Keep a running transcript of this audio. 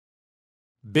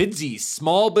Bidsy's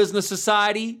Small Business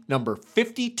Society, number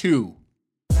 52.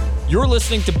 You're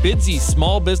listening to Bidsy's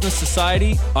Small Business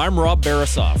Society. I'm Rob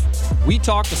Barasoff. We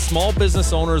talk to small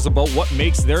business owners about what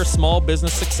makes their small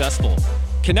business successful.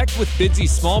 Connect with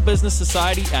Bidsy's Small Business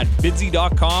Society at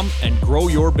bidsy.com and grow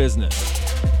your business.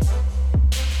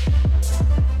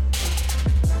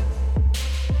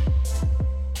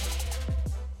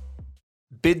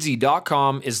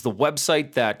 Bidsy.com is the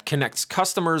website that connects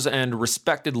customers and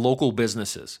respected local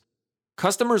businesses.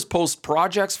 Customers post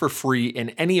projects for free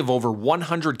in any of over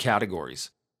 100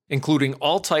 categories, including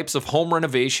all types of home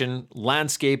renovation,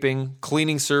 landscaping,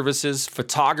 cleaning services,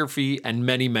 photography, and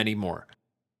many, many more.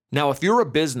 Now, if you're a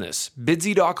business,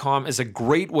 Bidsy.com is a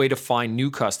great way to find new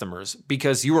customers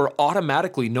because you are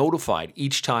automatically notified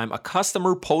each time a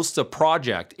customer posts a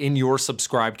project in your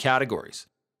subscribed categories.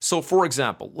 So for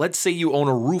example, let's say you own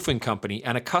a roofing company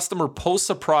and a customer posts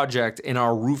a project in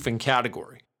our roofing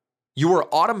category. You are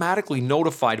automatically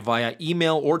notified via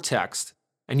email or text,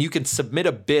 and you can submit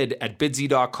a bid at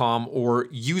bidsy.com or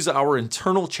use our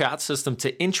internal chat system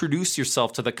to introduce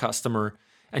yourself to the customer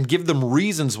and give them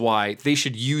reasons why they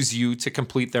should use you to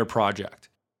complete their project.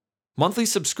 Monthly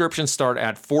subscriptions start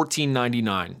at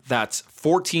 $14.99. That's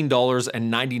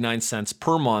 $14.99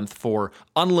 per month for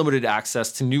unlimited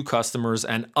access to new customers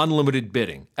and unlimited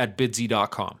bidding at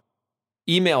bidsy.com.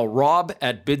 Email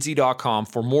rob@bidsy.com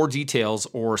for more details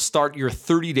or start your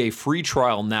 30-day free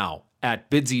trial now at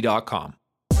bidsy.com.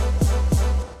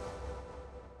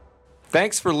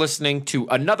 Thanks for listening to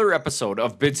another episode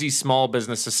of Bidsy's Small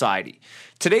Business Society.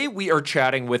 Today we are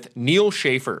chatting with Neal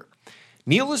Schaffer.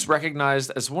 Neal is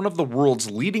recognized as one of the world's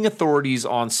leading authorities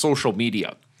on social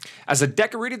media. As a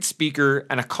decorated speaker,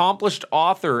 an accomplished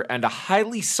author, and a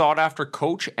highly sought-after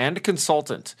coach and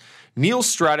consultant, Neal's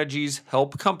strategies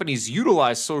help companies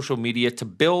utilize social media to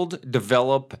build,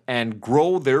 develop, and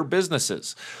grow their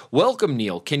businesses. Welcome,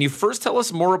 Neal. Can you first tell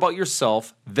us more about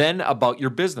yourself, then about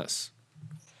your business?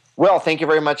 Well, thank you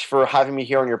very much for having me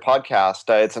here on your podcast.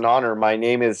 It's an honor. My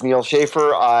name is Neal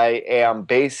Schaffer. I am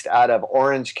based out of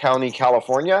Orange County,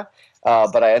 California,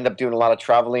 but I end up doing a lot of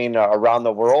traveling around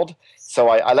the world. So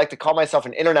I like to call myself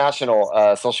an international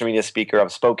social media speaker.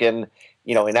 I've spoken,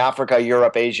 in Africa,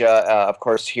 Europe, Asia, of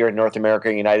course, here in North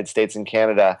America, United States, and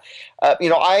Canada.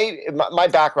 My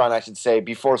background, I should say,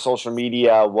 before social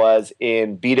media was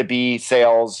in B2B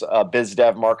sales, biz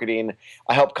dev marketing.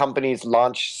 I help companies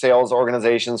launch sales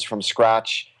organizations from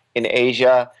scratch in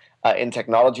Asia, in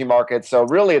technology markets. So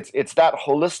really, it's that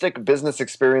holistic business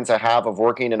experience I have of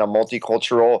working in a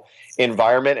multicultural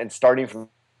environment and starting from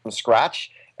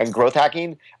scratch and growth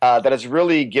hacking that has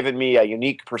really given me a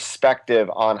unique perspective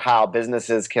on how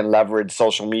businesses can leverage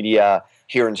social media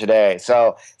here and today.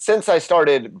 So since I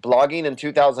started blogging in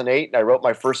 2008, and I wrote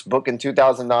my first book in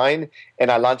 2009,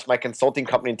 and I launched my consulting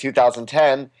company in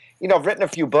 2010, I've written a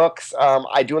few books.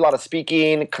 I do a lot of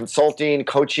speaking, consulting,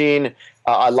 coaching.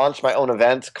 I launched my own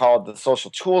event called the Social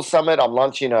Tools Summit. I'm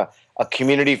launching a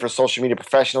community for social media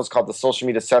professionals called the Social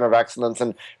Media Center of Excellence.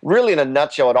 And really, in a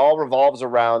nutshell, it all revolves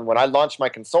around when I launched my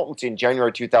consultancy in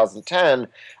January 2010,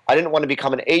 I didn't want to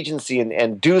become an agency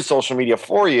and do social media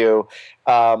for you.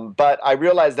 But I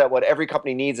realized that what every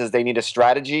company needs is they need a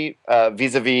strategy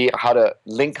vis-a-vis how to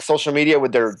link social media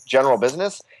with their general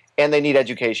business, and they need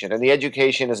education. And the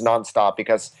education is nonstop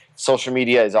because social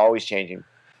media is always changing.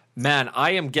 Man,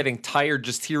 I am getting tired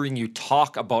just hearing you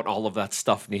talk about all of that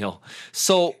stuff, Neal.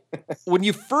 So when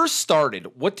you first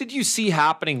started, what did you see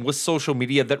happening with social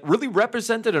media that really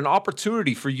represented an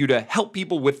opportunity for you to help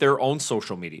people with their own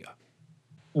social media?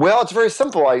 Well, it's very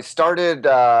simple. I started,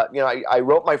 I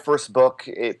wrote my first book.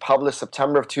 It published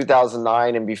September of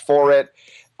 2009. And before it,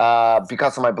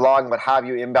 because of my blog and what have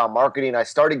you, inbound marketing, I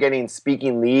started getting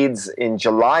speaking leads in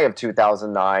July of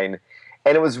 2009.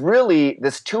 And it was really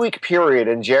this 2-week period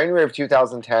in January of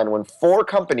 2010 when 4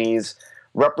 companies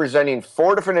representing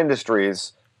 4 different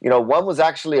industries, one was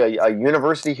actually a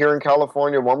university here in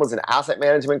California, one was an asset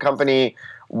management company,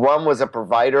 one was a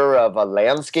provider of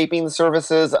landscaping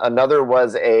services, another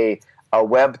was a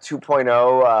Web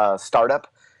 2.0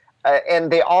 startup, and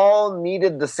they all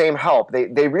needed the same help.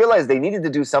 They realized they needed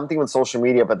to do something with social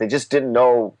media, but they just didn't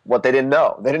know what they didn't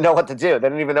know. They didn't know what to do. They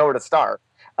didn't even know where to start.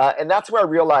 And that's where I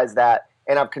realized that.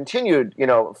 And I've continued,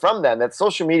 from then, that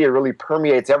social media really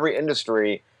permeates every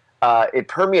industry. It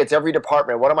permeates every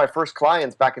department. One of my first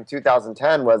clients back in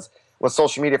 2010 was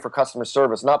social media for customer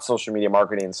service, not social media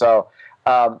marketing. So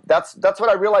that's what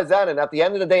I realized then. And at the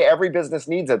end of the day, every business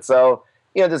needs it. So,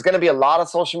 there's going to be a lot of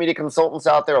social media consultants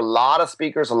out there, a lot of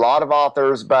speakers, a lot of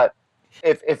authors. But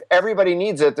if everybody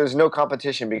needs it, there's no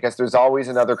competition because there's always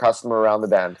another customer around the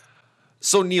bend.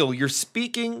 So, Neal, you're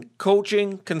speaking,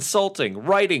 coaching, consulting,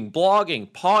 writing, blogging,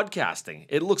 podcasting.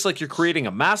 It looks like you're creating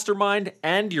a mastermind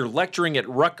and you're lecturing at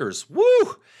Rutgers.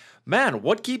 Woo! Man,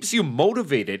 what keeps you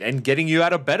motivated and getting you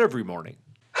out of bed every morning?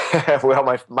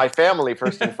 Well, my family,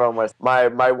 first and foremost,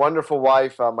 my wonderful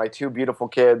wife, my two beautiful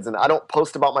kids, and I don't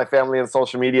post about my family on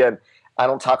social media, and I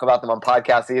don't talk about them on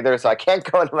podcasts either, so I can't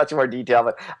go into much more detail.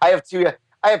 But I have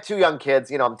two young kids.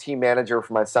 I'm team manager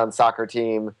for my son's soccer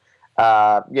team.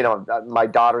 My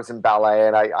daughter's in ballet,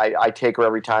 and I take her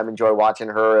every time, enjoy watching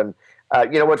her. And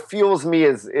what fuels me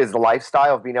is the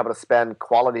lifestyle of being able to spend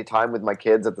quality time with my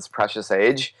kids at this precious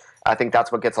age. I think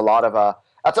that's what gets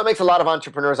that's what makes a lot of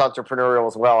entrepreneurs entrepreneurial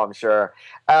as well, I'm sure.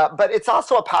 But it's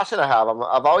also a passion I have.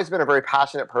 I've always been a very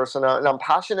passionate person, and I'm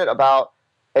passionate about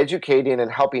educating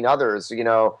and helping others.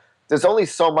 There's only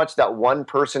so much that one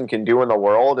person can do in the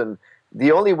world, and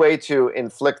the only way to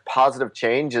inflict positive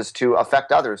change is to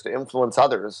affect others, to influence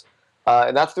others,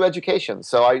 and that's through education.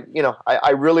 So I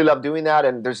really love doing that,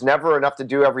 and there's never enough to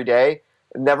do every day,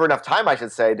 never enough time, I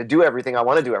should say, to do everything I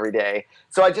want to do every day.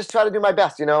 So I just try to do my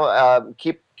best,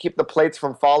 keep the plates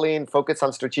from falling, focus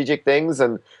on strategic things,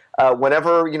 and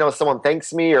whenever someone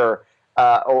thanks me or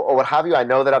what have you, I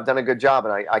know that I've done a good job,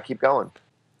 and I keep going.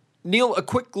 Neal, a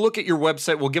quick look at your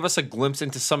website will give us a glimpse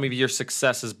into some of your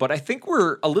successes, but I think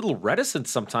we're a little reticent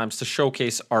sometimes to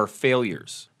showcase our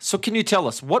failures. So can you tell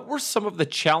us, what were some of the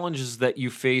challenges that you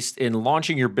faced in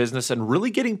launching your business and really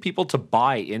getting people to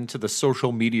buy into the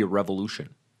social media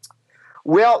revolution?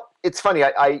 Well, it's funny.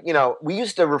 We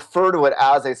used to refer to it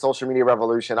as a social media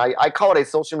revolution. I call it a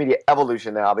social media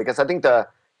evolution now, because I think the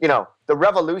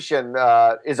revolution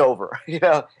is over.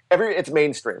 It's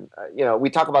mainstream. We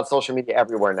talk about social media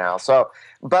everywhere now. So,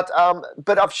 but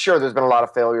I'm sure there's been a lot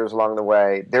of failures along the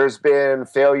way. There's been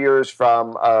failures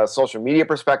from a social media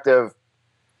perspective,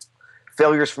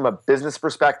 failures from a business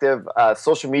perspective.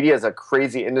 Social media is a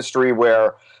crazy industry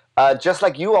where, just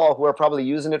like you all who are probably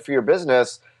using it for your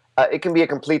business, it can be a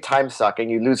complete time suck,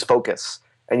 and you lose focus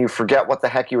and you forget what the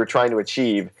heck you were trying to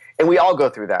achieve. And we all go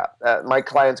through that. My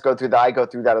clients go through that. I go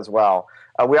through that as well.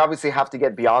 We obviously have to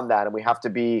get beyond that, and we have to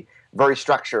be very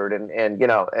structured and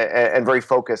very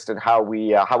focused in how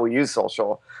we use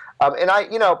social.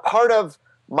 Part of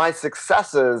my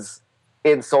successes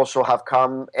in social have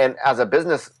come, and as a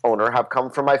business owner, have come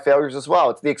from my failures as well.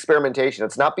 It's the experimentation.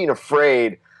 It's not being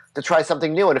afraid to try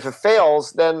something new. And if it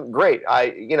fails, then great.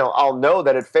 I'll know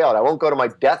that it failed. I won't go to my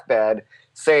deathbed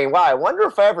saying, wow, I wonder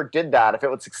if I ever did that, if it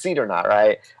would succeed or not,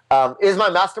 right? Is my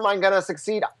mastermind going to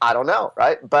succeed? I don't know,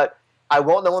 right? But I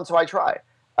won't know until I try.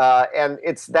 And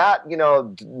it's that,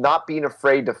 not being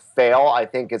afraid to fail, I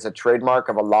think, is a trademark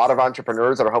of a lot of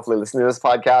entrepreneurs that are hopefully listening to this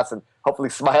podcast and hopefully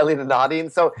smiling and nodding.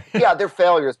 So, yeah, they're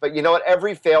failures. But you know what?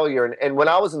 Every failure, and when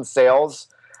I was in sales,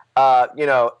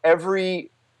 every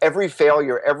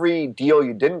failure, every deal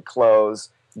you didn't close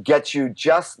gets you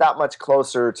just that much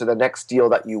closer to the next deal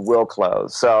that you will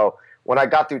close. So when I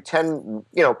got through 10,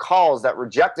 calls that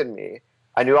rejected me,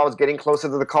 I knew I was getting closer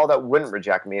to the call that wouldn't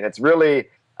reject me. And it's really,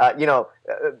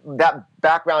 that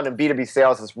background in B2B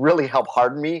sales has really helped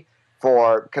harden me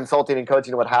for consulting and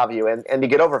coaching and what have you, and to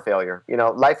get over failure.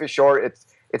 Life is short.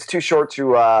 It's too short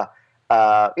to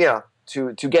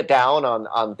get down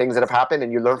on things that have happened,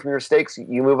 and you learn from your mistakes.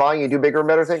 You move on, you do bigger and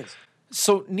better things.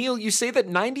 So, Neal, you say that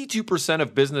 92%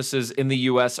 of businesses in the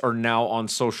U.S. are now on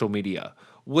social media.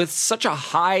 With such a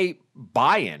high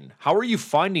buy-in, how are you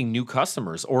finding new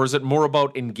customers? Or is it more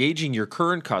about engaging your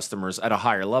current customers at a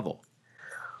higher level?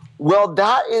 Well,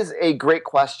 that is a great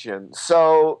question.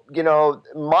 So,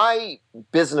 my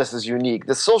business is unique.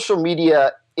 The social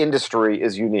media industry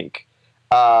is unique.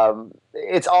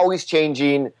 It's always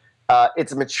changing.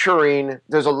 It's maturing.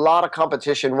 There's a lot of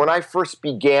competition. When I first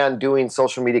began doing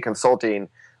social media consulting,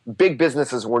 big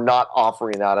businesses were not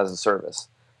offering that as a service.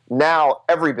 Now,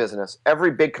 every business,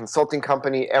 every big consulting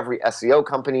company, every SEO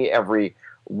company, every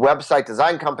website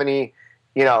design company,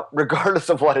 regardless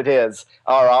of what it is,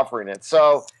 are offering it.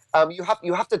 So you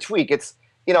have to tweak. It's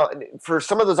for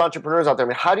some of those entrepreneurs out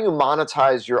there, how do you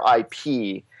monetize your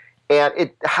IP? And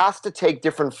it has to take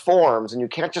different forms, and you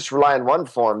can't just rely on one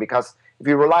form, because if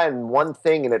you rely on one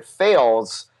thing and it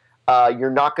fails,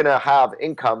 you're not going to have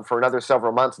income for another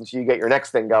several months until you get your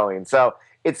next thing going. So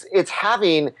it's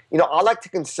having, I like to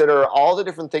consider all the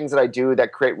different things that I do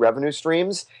that create revenue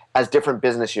streams as different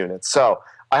business units. So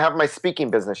I have my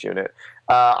speaking business unit.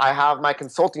 I have my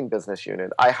consulting business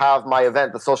unit. I have my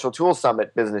event, the Social Tools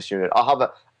Summit business unit. I'll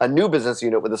have a new business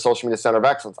unit with the Social Media Center of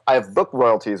Excellence. I have book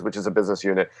royalties, which is a business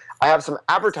unit. I have some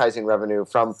advertising revenue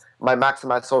from my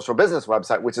Maximize Social Business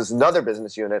website, which is another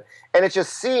business unit. And it's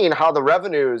just seeing how the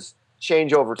revenues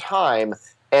change over time.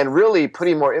 and really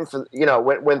putting more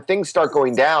when things start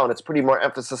going down, it's putting more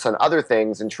emphasis on other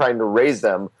things and trying to raise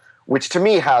them, which to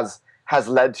me has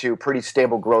led to pretty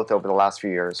stable growth over the last few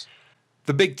years.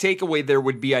 The big takeaway there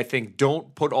would be, I think,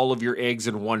 don't put all of your eggs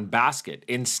in one basket.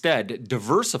 Instead,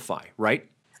 diversify, right?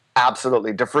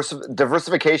 Absolutely.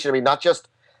 Diversification. I mean, not just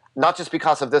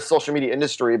because of this social media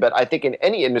industry, but I think in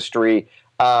any industry,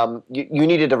 you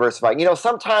need to diversify.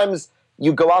 Sometimes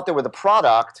you go out there with a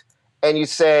product and you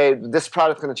say, this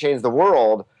product's going to change the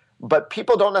world, but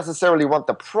people don't necessarily want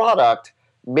the product.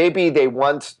 Maybe they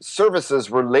want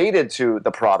services related to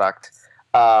the product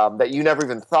that you never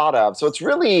even thought of. So it's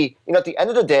really, at the end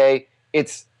of the day,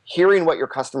 it's hearing what your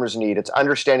customers need. It's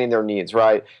understanding their needs,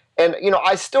 right? And,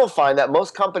 I still find that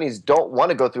most companies don't want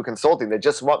to go through consulting. They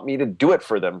just want me to do it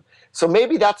for them. So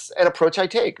maybe that's an approach I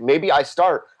take. Maybe I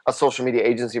start a social media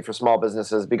agency for small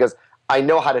businesses because I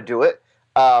know how to do it.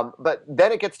 But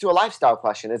then it gets to a lifestyle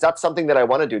question. Is that something that I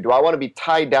want to do? Do I want to be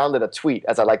tied down to the tweet,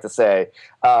 as I like to say?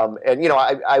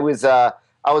 I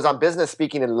was on business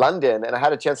speaking in London, and I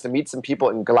had a chance to meet some people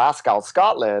in Glasgow,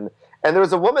 Scotland. And there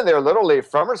was a woman there, literally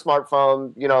from her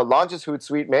smartphone, launches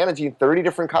Hootsuite, managing 30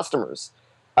 different customers.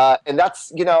 And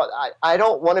that's, I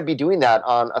don't want to be doing that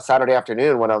on a Saturday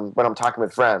afternoon when I'm talking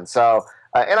with friends. So,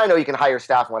 and I know you can hire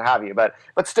staff and what have you, but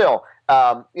still,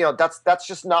 that's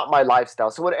just not my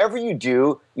lifestyle. So whatever you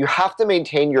do, you have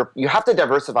to you have to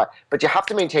diversify, but you have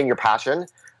to maintain your passion,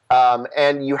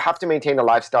 and you have to maintain the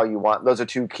lifestyle you want. Those are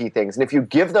two key things. And if you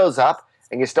give those up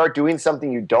and you start doing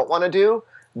something you don't want to do,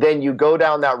 then you go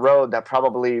down that road that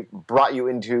probably brought you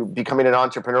into becoming an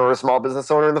entrepreneur or a small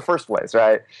business owner in the first place,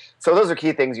 right? So those are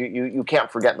key things you can't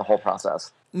forget in the whole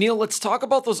process. Neal, let's talk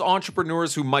about those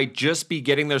entrepreneurs who might just be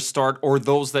getting their start or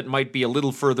those that might be a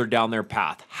little further down their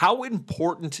path. How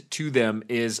important to them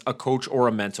is a coach or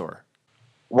a mentor?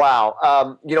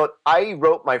 Wow. I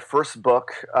wrote my first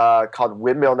book called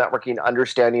Windmill Networking,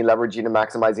 Understanding, Leveraging, and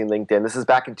Maximizing LinkedIn. This is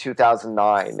back in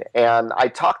 2009. And I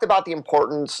talked about the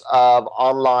importance of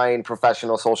online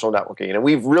professional social networking. And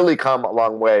we've really come a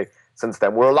long way since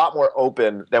then. We're a lot more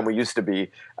open than we used to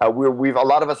be. A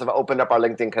lot of us have opened up our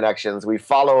LinkedIn connections. We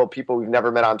follow people we've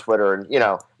never met on Twitter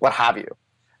and, what have you.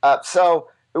 So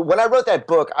when I wrote that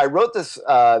book, I wrote this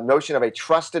notion of a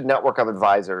trusted network of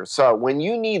advisors. So when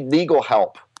you need legal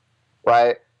help,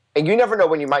 right, and you never know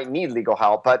when you might need legal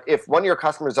help, but if one of your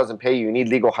customers doesn't pay you, you need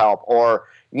legal help, or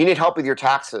you need help with your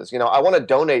taxes. I want to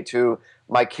donate to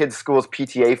my kid's school's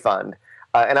PTA fund,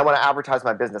 and I want to advertise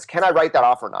my business. Can I write that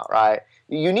off or not, right?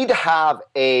 You need to have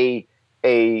this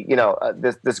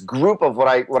group of what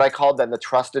I called then the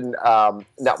trusted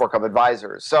network of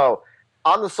advisors. So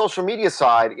on the social media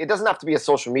side, it doesn't have to be a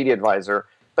social media advisor,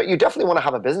 but you definitely want to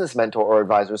have a business mentor or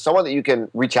advisor, someone that you can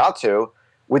reach out to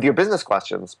with your business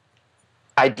questions.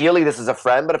 Ideally, this is a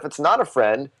friend, but if it's not a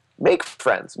friend, make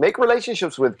friends, make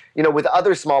relationships with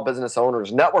other small business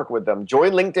owners, network with them,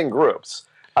 join LinkedIn groups.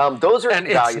 Those are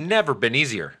It's never been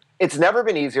easier. It's never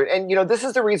been easier. And, this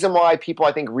is the reason why people,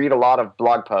 I think, read a lot of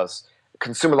blog posts,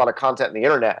 consume a lot of content on the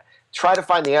internet, try to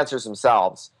find the answers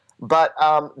themselves. But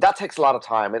that takes a lot of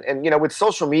time. And with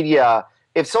social media,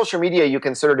 if social media you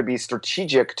consider to be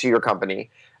strategic to your company,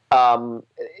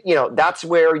 that's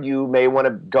where you may want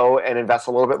to go and invest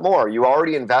a little bit more. You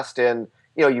already invest in,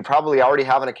 you probably already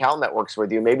have an accountant that works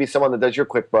with you, maybe someone that does your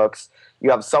QuickBooks. You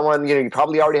have someone, you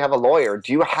probably already have a lawyer.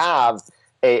 Do you have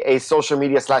a social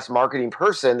media / marketing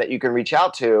person that you can reach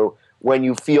out to when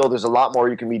you feel there's a lot more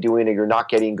you can be doing and you're not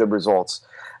getting good results?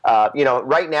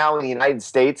 Right now in the United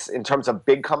States, in terms of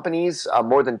big companies,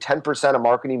 more than 10% of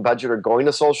marketing budget are going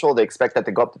to social. They expect that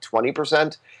to go up to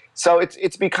 20%. So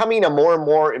it's becoming a more and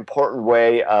more important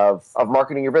way of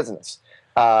marketing your business.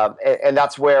 And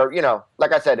that's where,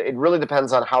 like I said, it really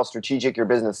depends on how strategic your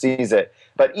business sees it.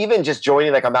 But even just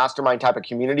joining like a mastermind type of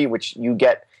community, which you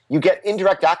get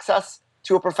indirect access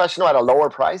to a professional at a lower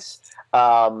price,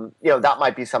 that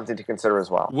might be something to consider as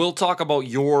well. We'll talk about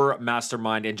your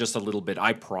mastermind in just a little bit,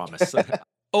 I promise.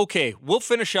 Okay, we'll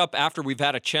finish up after we've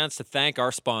had a chance to thank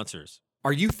our sponsors.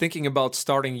 Are you thinking about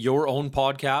starting your own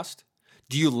podcast?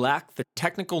 Do you lack the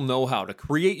technical know-how to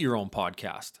create your own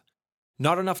podcast?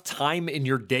 Not enough time in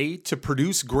your day to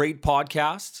produce great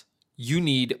podcasts? You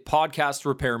need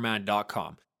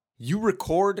podcastrepairman.com. You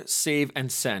record, save,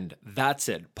 and send. That's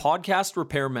it. Podcast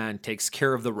Repairman takes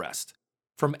care of the rest.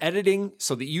 From editing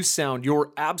so that you sound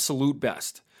your absolute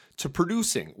best, to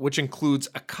producing, which includes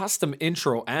a custom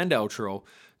intro and outro,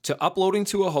 to uploading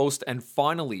to a host, and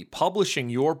finally publishing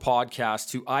your podcast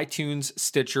to iTunes,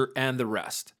 Stitcher, and the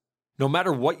rest. No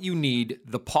matter what you need,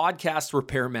 the Podcast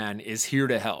Repairman is here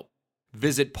to help.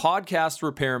 Visit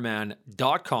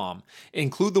podcastrepairman.com,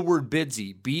 include the word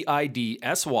Bidsy,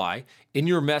 BIDSY, in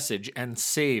your message and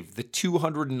save the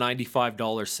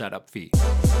 $295 setup fee.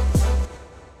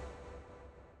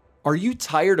 Are you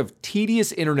tired of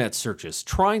tedious internet searches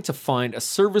trying to find a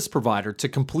service provider to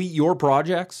complete your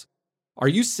projects? Are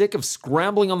you sick of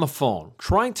scrambling on the phone,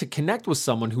 trying to connect with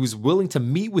someone who's willing to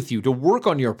meet with you to work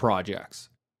on your projects?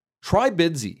 Try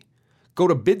Bidsy. Go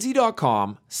to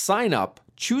bidsy.com, sign up,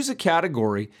 choose a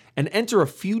category, and enter a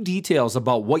few details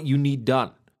about what you need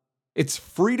done. It's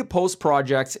free to post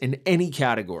projects in any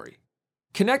category.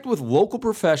 Connect with local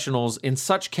professionals in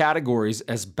such categories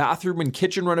as bathroom and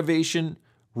kitchen renovation,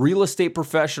 real estate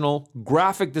professional,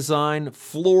 graphic design,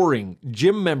 flooring,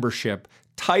 gym membership,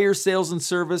 tire sales and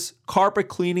service, carpet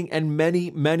cleaning, and many,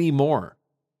 many more.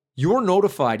 You're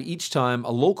notified each time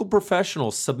a local professional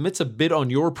submits a bid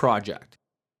on your project.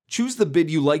 Choose the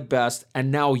bid you like best,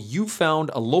 and now you've found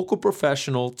a local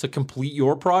professional to complete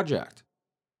your project.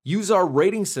 Use our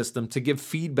rating system to give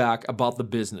feedback about the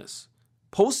business.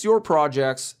 Post your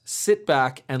projects, sit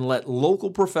back, and let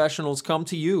local professionals come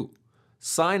to you.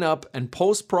 Sign up and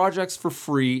post projects for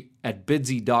free at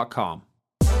bidsy.com.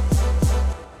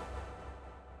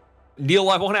 Neal,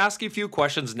 I want to ask you a few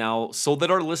questions now so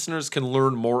that our listeners can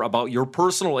learn more about your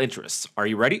personal interests. Are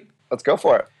you ready? Let's go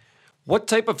for it. What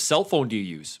type of cell phone do you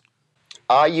use?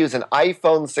 I use an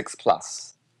iPhone 6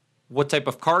 Plus. What type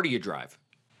of car do you drive?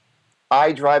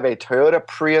 I drive a Toyota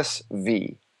Prius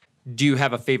V. Do you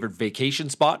have a favorite vacation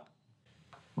spot?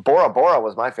 Bora Bora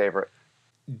was my favorite.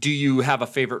 Do you have a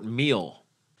favorite meal?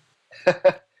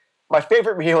 My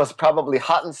favorite meal is probably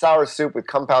hot and sour soup with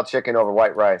kung pao chicken over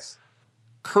white rice.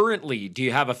 Currently, do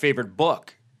you have a favorite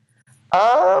book?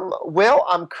 Well,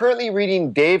 I'm currently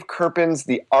reading Dave Kirpin's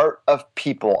The Art of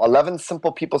People, 11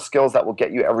 Simple People Skills That Will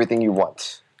Get You Everything You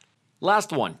Want.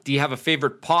 Last one, do you have a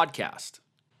favorite podcast?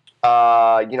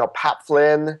 Pat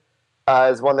Flynn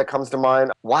is one that comes to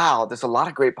mind. Wow, there's a lot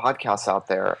of great podcasts out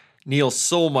there. Neal,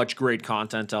 so much great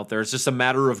content out there. It's just a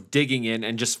matter of digging in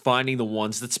and just finding the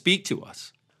ones that speak to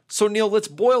us. So Neal, let's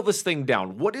boil this thing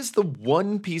down. What is the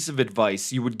one piece of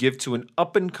advice you would give to an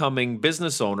up-and-coming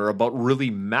business owner about really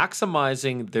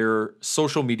maximizing their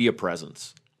social media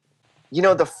presence?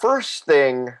 The first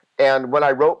thing, and when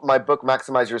I wrote my book,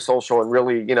 Maximize Your Social, and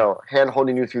really,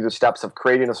 hand-holding you through the steps of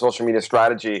creating a social media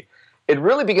strategy, it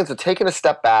really begins with taking a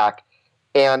step back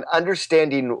and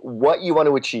understanding what you want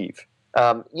to achieve.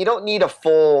 You don't need a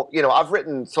full, I've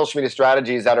written social media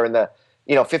strategies that are in the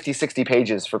 50, 60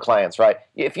 pages for clients, right?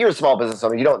 If you're a small business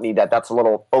owner, you don't need that. That's a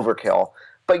little overkill.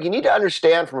 But you need to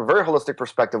understand from a very holistic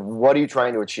perspective, what are you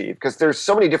trying to achieve? Because there's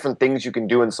so many different things you can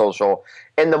do in social.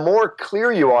 And the more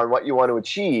clear you are on what you want to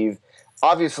achieve,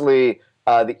 obviously,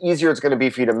 the easier it's going to be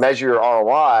for you to measure your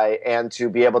ROI and to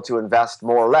be able to invest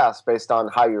more or less based on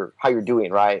how you're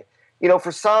doing, right?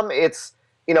 For some, it's,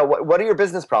 what are your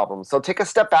business problems? So take a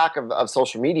step back of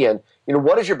social media and,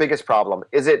 what is your biggest problem?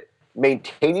 Is it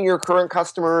maintaining your current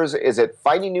customers? Is it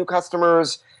finding new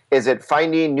customers? Is it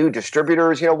finding new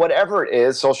distributors? Whatever it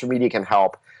is, social media can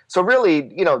help. So really,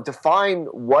 define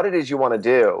what it is you want to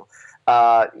do.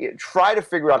 Try to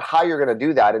figure out how you're going to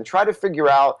do that, and try to figure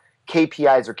out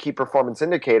KPIs or key performance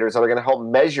indicators that are going to help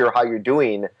measure how you're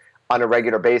doing on a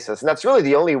regular basis. And that's really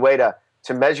the only way to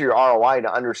measure your ROI,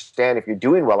 to understand if you're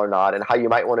doing well or not and how you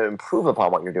might want to improve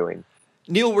upon what you're doing.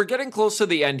 Neal, we're getting close to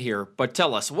the end here, but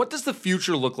tell us, what does the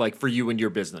future look like for you and your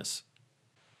business?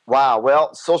 Wow.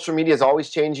 Well, social media is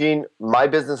always changing. My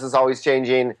business is always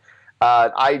changing.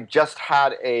 I just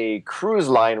had a cruise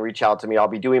line reach out to me. I'll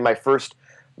be doing my first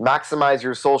Maximize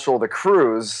Your Social, the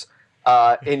cruise,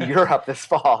 in Europe this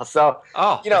fall. So,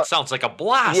 that sounds like a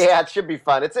blast. Yeah, it should be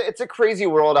fun. It's a crazy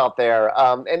world out there,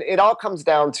 and it all comes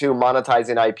down to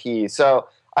monetizing IP. So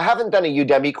I haven't done a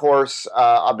Udemy course.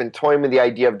 I've been toying with the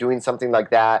idea of doing something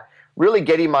like that. Really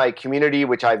getting my community,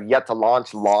 which I've yet to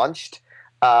launch, launched.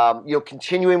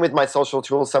 Continuing with my Social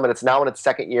Tools Summit. It's now in its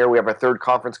second year. We have our third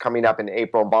conference coming up in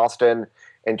April in Boston,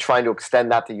 and trying to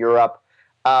extend that to Europe.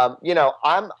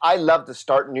 I love to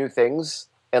start new things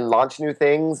and launch new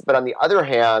things, but on the other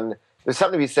hand, there's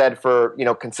something to be said for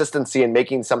consistency and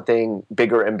making something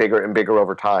bigger and bigger and bigger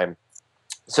over time.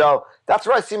 So that's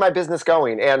where I see my business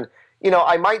going, and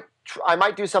I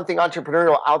might do something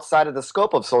entrepreneurial outside of the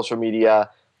scope of social media,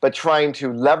 but trying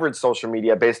to leverage social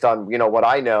media based on what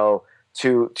I know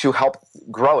to help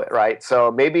grow it, right?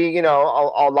 So maybe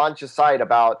I'll launch a site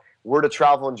about where to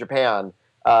travel in Japan,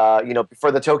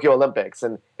 before the Tokyo Olympics,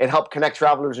 and help connect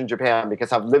travelers in Japan,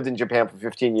 because I've lived in Japan for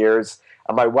 15 years.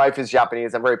 My wife is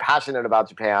Japanese. I'm very passionate about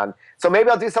Japan. So maybe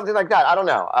I'll do something like that. I don't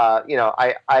know.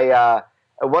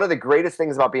 One of the greatest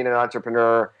things about being an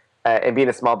entrepreneur and being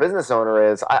a small business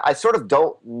owner is I sort of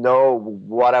don't know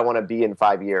what I want to be in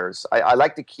 5 years. I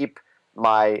like to keep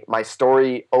my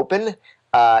story open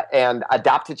and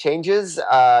adapt to changes,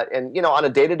 and on a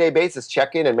day-to-day basis,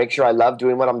 check in and make sure I love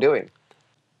doing what I'm doing.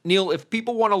 Neal, if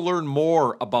people want to learn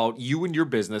more about you and your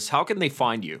business, how can they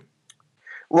find you?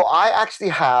 Well, I actually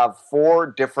have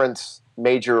 4 different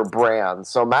major brands.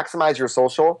 So Maximize Your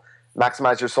Social,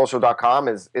 maximizeyoursocial.com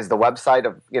is the website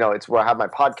of, it's where I have my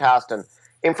podcast and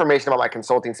information about my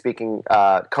consulting, speaking,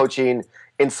 coaching.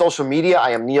 In social media,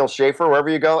 I am Neal Schaffer, wherever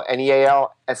you go,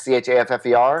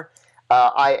 NealSchaffer.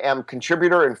 I am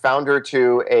contributor and founder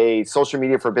to a social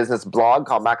media for business blog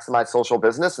called Maximize Social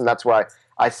Business, and that's where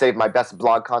I save my best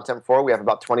blog content for. We have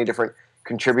about 20 different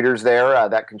contributors there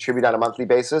that contribute on a monthly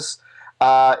basis.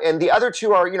 And the other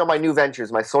 2 are, my new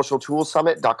ventures, my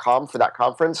socialtoolsummit.com for that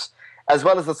conference, as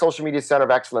well as the Social Media Center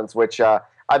of Excellence, which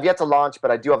I've yet to launch,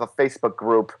 but I do have a Facebook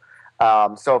group.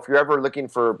 So if you're ever looking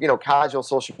for, casual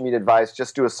social media advice,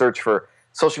 just do a search for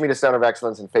Social Media Center of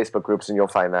Excellence in Facebook groups, and you'll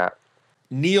find that.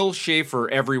 Neal Schaffer,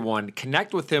 everyone.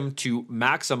 Connect with him to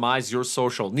maximize your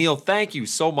social. Neal, thank you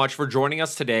so much for joining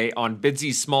us today on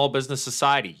Bidsy's Small Business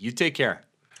Society. You take care.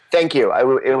 Thank you.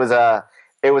 It was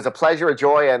a pleasure, a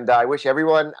joy, and I wish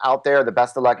everyone out there the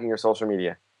best of luck in your social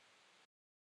media.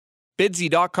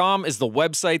 Bidsy.com is the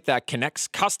website that connects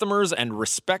customers and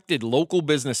respected local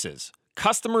businesses.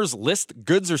 Customers list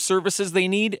goods or services they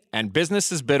need, and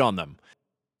businesses bid on them.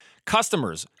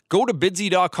 Customers, go to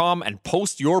Bidsy.com and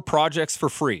post your projects for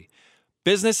free.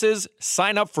 Businesses,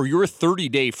 sign up for your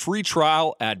 30-day free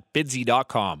trial at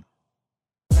Bidsy.com.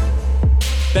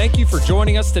 Thank you for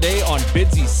joining us today on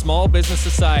Bidsy's Small Business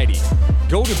Society.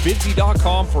 Go to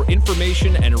Bidsy.com for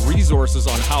information and resources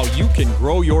on how you can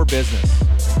grow your business.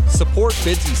 Support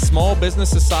Bidsy's Small Business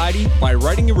Society by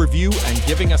writing a review and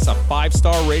giving us a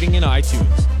 5-star rating in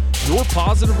iTunes. Your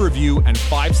positive review and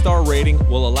 5-star rating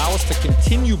will allow us to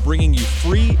continue bringing you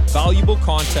free, valuable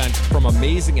content from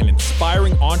amazing and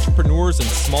inspiring entrepreneurs and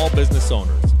small business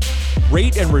owners.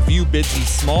 Rate and review Bidsy's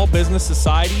Small Business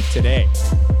Society today.